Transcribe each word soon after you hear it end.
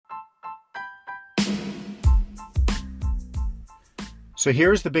So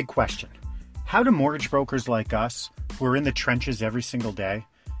here's the big question. How do mortgage brokers like us, who are in the trenches every single day,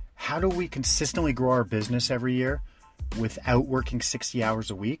 how do we consistently grow our business every year without working 60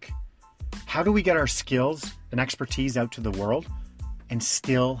 hours a week? How do we get our skills and expertise out to the world and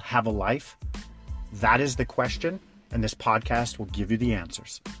still have a life? That is the question, and this podcast will give you the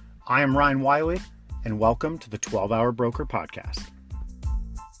answers. I am Ryan Wiley, and welcome to the 12-Hour Broker Podcast.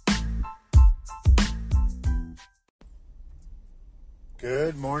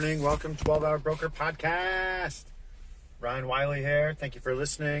 Good morning. Welcome to 12-Hour Broker Podcast. Ryan Wiley here. Thank you for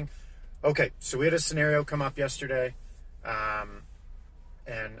listening. Okay, so we had a scenario come up yesterday,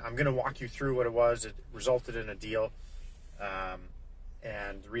 and I'm going to walk you through what it was. It resulted in a deal,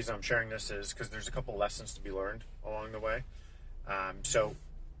 and the reason I'm sharing this is because there's a couple lessons to be learned along the way. So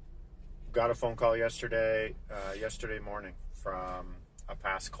got a phone call yesterday morning from a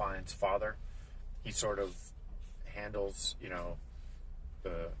past client's father. He sort of handles,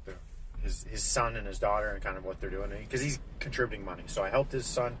 his son and his daughter and kind of what they're doing, because he's contributing money. So I helped his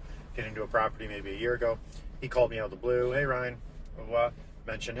son get into a property maybe a year ago. He called me out of the blue. Hey, Ryan,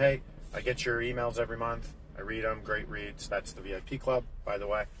 mentioned, hey, I get your emails every month. I read them, great reads. That's the VIP club, by the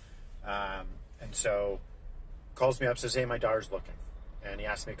way. And so calls me up, says, hey, my daughter's looking. And he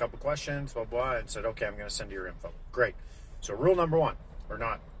asked me a couple questions, blah, blah, and said, okay, I'm going to send you your info. Great. So rule number one, or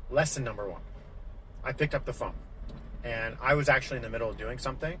not, lesson number one, I picked up the phone. And I was actually in the middle of doing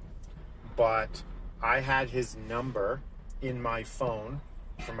something, but I had his number in my phone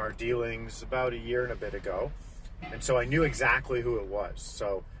from our dealings about a year and a bit ago. And so I knew exactly who it was.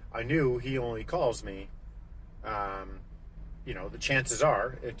 So I knew he only calls me, the chances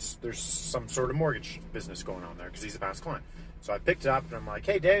are there's some sort of mortgage business going on there because he's a past client. So I picked it up and I'm like,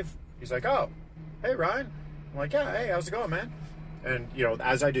 hey, Dave. He's like, oh, hey, Ryan. I'm like, yeah, hey, how's it going, man? And,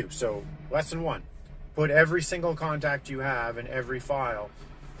 as I do. So lesson one. Put every single contact you have in every file,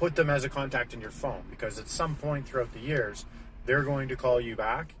 put them as a contact in your phone, because at some point throughout the years, they're going to call you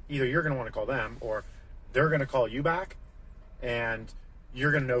back. Either you're going to want to call them, or they're going to call you back, and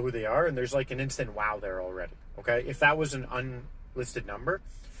you're going to know who they are, and there's like an instant wow there already, okay? If that was an unlisted number,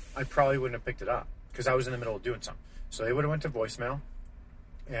 I probably wouldn't have picked it up, because I was in the middle of doing something. So they would have went to voicemail,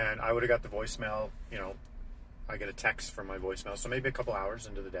 and I would have got the voicemail, I get a text from my voicemail, so maybe a couple hours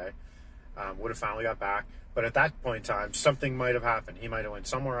into the day. Would have finally got back. But at that point in time, something might have happened. He might have went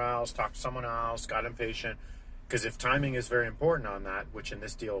somewhere else, talked to someone else, got impatient. Because if timing is very important on that, which in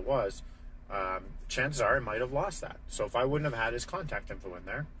this deal was, chances are I might have lost that. So if I wouldn't have had his contact info in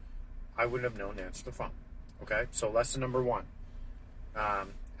there, I wouldn't have known to answer the phone. Okay, so lesson number one.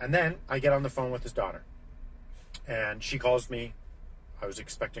 And then I get on the phone with his daughter. And she calls me. I was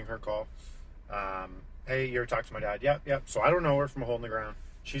expecting her call. Hey, you ever talked to my dad? Yep. So I don't know her from a hole in the ground.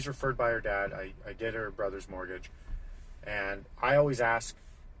 She's referred by her dad. I did her brother's mortgage. And I always ask,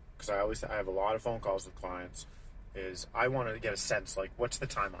 because I have a lot of phone calls with clients, is I want to get a sense, like, what's the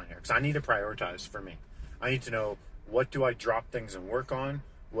timeline here? Because I need to prioritize for me. I need to know, what do I drop things and work on?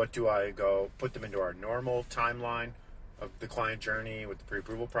 What do I go put them into our normal timeline of the client journey with the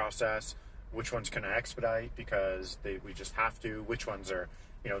pre-approval process? Which ones can I expedite because we just have to? Which ones are,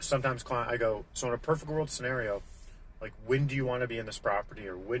 sometimes I go, so in a perfect world scenario, like, when do you want to be in this property,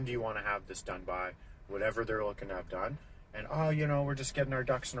 or when do you want to have this done by, whatever they're looking to have done? And, we're just getting our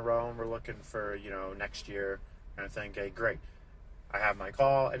ducks in a row and we're looking for, next year kind of thing. Okay, great. I have my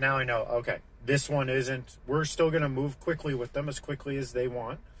call, and now I know, okay, this one we're still going to move quickly with them, as quickly as they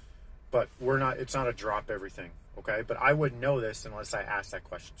want, but it's not a drop everything, okay? But I wouldn't know this unless I asked that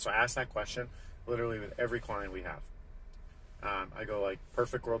question. So I ask that question literally with every client we have. I go, like,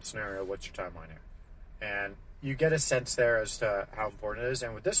 perfect world scenario, what's your timeline here? And you get a sense there as to how important it is.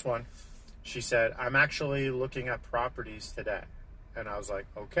 And with this one, she said, I'm actually looking at properties today. And I was like,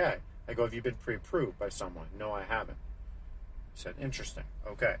 okay. I go, have you been pre-approved by someone? No, I haven't. I said, interesting.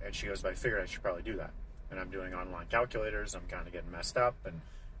 Okay. And she goes, but I figured I should probably do that. And I'm doing online calculators. I'm kind of getting messed up. And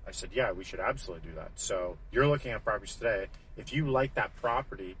I said, yeah, we should absolutely do that. So you're looking at properties today. If you like that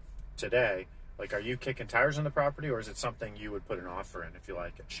property today, like, are you kicking tires on the property, or is it something you would put an offer in if you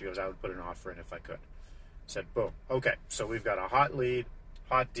like it? She goes, I would put an offer in if I could. Said, boom. Okay, so we've got a hot lead,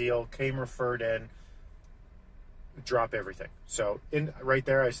 hot deal, came referred in, drop everything. So right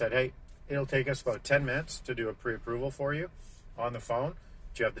there, I said, hey, it'll take us about 10 minutes to do a pre-approval for you on the phone.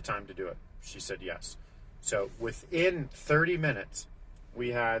 Do you have the time to do it? She said, yes. So within 30 minutes, we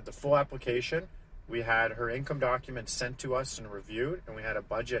had the full application. We had her income documents sent to us and reviewed, and we had a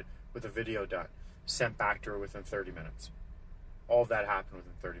budget with a video done, sent back to her within 30 minutes. All of that happened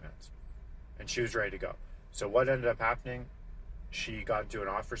within 30 minutes. And she was ready to go. So what ended up happening, she got into an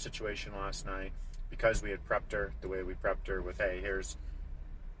offer situation last night because we had prepped her the way we prepped her with, hey, here's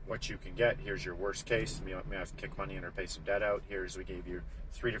what you can get. Here's your worst case. You may have to kick money in or pay some debt out. We gave you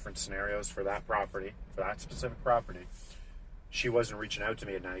 3 different scenarios for that property, for that specific property. She wasn't reaching out to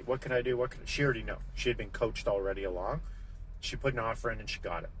me at night. What could I do? She already know. She had been coached already along. She put an offer in and she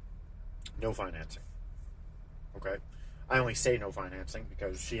got it. No financing. Okay. I only say no financing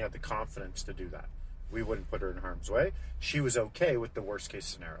because she had the confidence to do that. We wouldn't put her in harm's way. She was okay with the worst case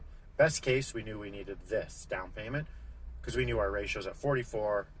scenario. Best case, we knew we needed this down payment because we knew our ratio's at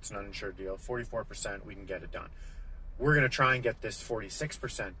 44. It's an uninsured deal. 44%, we can get it done. We're going to try and get this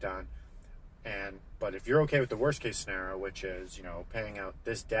 46% done. But if you're okay with the worst case scenario, which is, paying out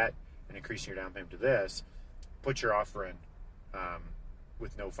this debt and increasing your down payment to this, put your offer in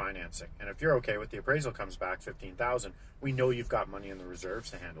with no financing. And if you're okay with the appraisal comes back $15,000, we know you've got money in the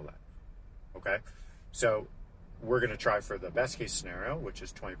reserves to handle that. Okay? So we're going to try for the best case scenario, which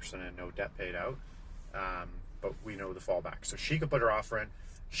is 20% and no debt paid out. But we know the fallback. So she could put her offer in.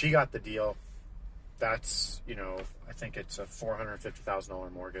 She got the deal. That's, I think it's a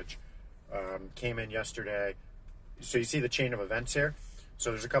 $450,000 mortgage. Came in yesterday. So you see the chain of events here.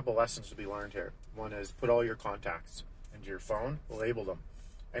 So there's a couple lessons to be learned here. One is put all your contacts into your phone, label them,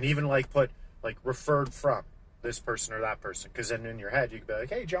 and even put referred from this person or that person. Because then in your head you could be like,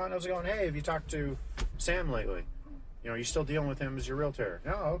 hey John, how's it going? Hey, have you talked to Sam lately? You still dealing with him as your realtor?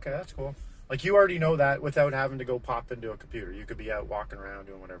 No, okay, that's cool. You already know that without having to go pop into a computer. You could be out walking around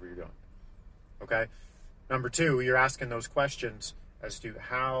doing whatever you're doing. Okay. Number 2, you're asking those questions as to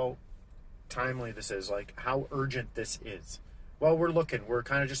how timely this is, how urgent this is. Well, we're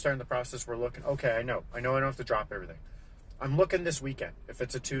kind of just starting the process. We're looking, okay, I know I don't have to drop everything. I'm looking this weekend. If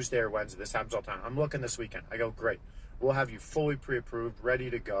it's a Tuesday or Wednesday, this happens all the time. I'm looking this weekend. I go, great. We'll have you fully pre-approved, ready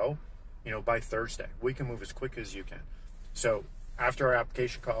to go, by Thursday. We can move as quick as you can. So after our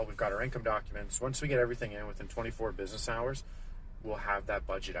application call, we've got our income documents. Once we get everything in within 24 business hours, we'll have that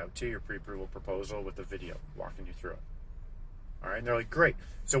budget out to your pre-approval proposal with a video walking you through it. All right. And they're like, great.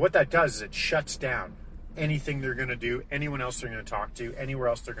 So what that does is it shuts down anything they're going to do, anyone else they're going to talk to, anywhere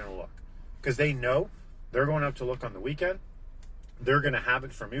else they're going to look. Because they know they're going up to look on the weekend. They're going to have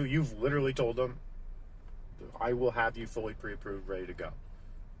it from you. You've literally told them, I will have you fully pre-approved, ready to go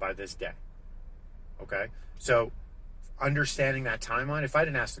by this day. Okay. So understanding that timeline, if I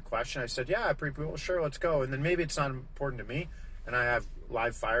didn't ask the question, I said, yeah, I pre-approve, sure, let's go. And then maybe it's not important to me. And I have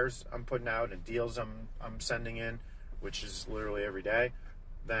live fires I'm putting out and deals I'm sending in, which is literally every day,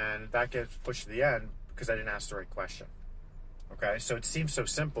 then that gets pushed to the end because I didn't ask the right question. Okay, so it seems so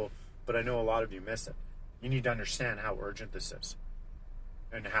simple, but I know a lot of you miss it. You need to understand how urgent this is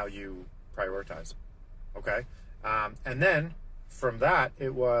and how you prioritize it. Okay, and then from that,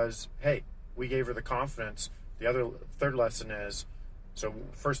 it was, hey, we gave her the confidence. The third lesson is, so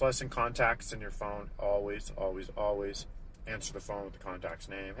first lesson, contacts in your phone, always, always, always answer the phone with the contact's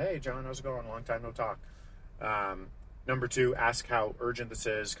name. Hey, John, how's it going? Long time no talk. Number 2, ask how urgent this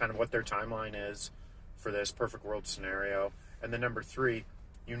is, kind of what their timeline is for this perfect world scenario. And then number 3,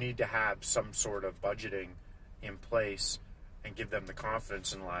 you need to have some sort of budgeting in place and give them the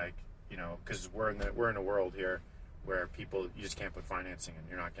confidence in because we're in a world here where people, you just can't put financing in.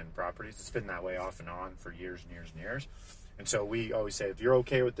 You're not getting properties. It's been that way off and on for years and years and years. And so we always say, if you're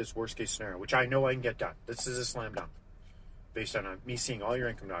okay with this worst case scenario, which I know I can get done, this is a slam dunk based on me seeing all your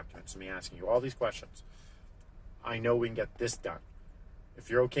income documents and me asking you all these questions. I know we can get this done. If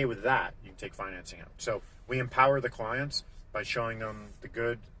you're okay with that, you can take financing out. So we empower the clients by showing them the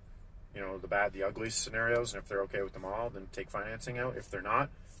good, the bad, the ugly scenarios. And if they're okay with them all, then take financing out. If they're not,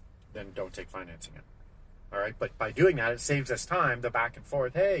 then don't take financing out. All right. But by doing that, it saves us time, the back and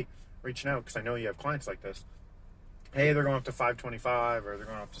forth. Hey, reaching out, because I know you have clients like this. Hey, they're going up to 525 or they're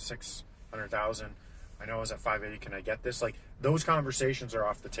going up to 600,000. I know I was at 580. Can I get this? Those conversations are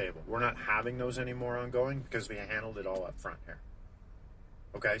off the table. We're not having those anymore ongoing because we handled it all up front here.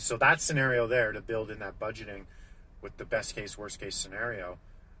 Okay. So that scenario there to build in that budgeting with the best case, worst case scenario,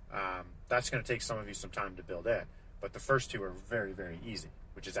 that's going to take some of you some time to build in. But the first 2 are very, very easy,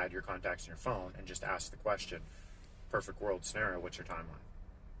 which is add your contacts in your phone and just ask the question, perfect world scenario, what's your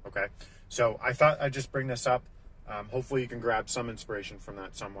timeline? Okay. So I thought I'd just bring this up. Hopefully you can grab some inspiration from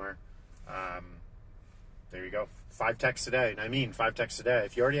that somewhere. There you go. 5 texts a day. And I mean 5 texts a day.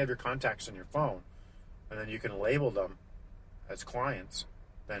 If you already have your contacts in your phone and then you can label them as clients,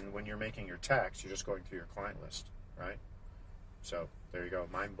 then when you're making your text, you're just going through your client list, right? So there you go.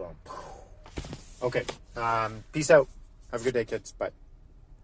 Mind blown. Okay. Peace out. Have a good day, kids. Bye.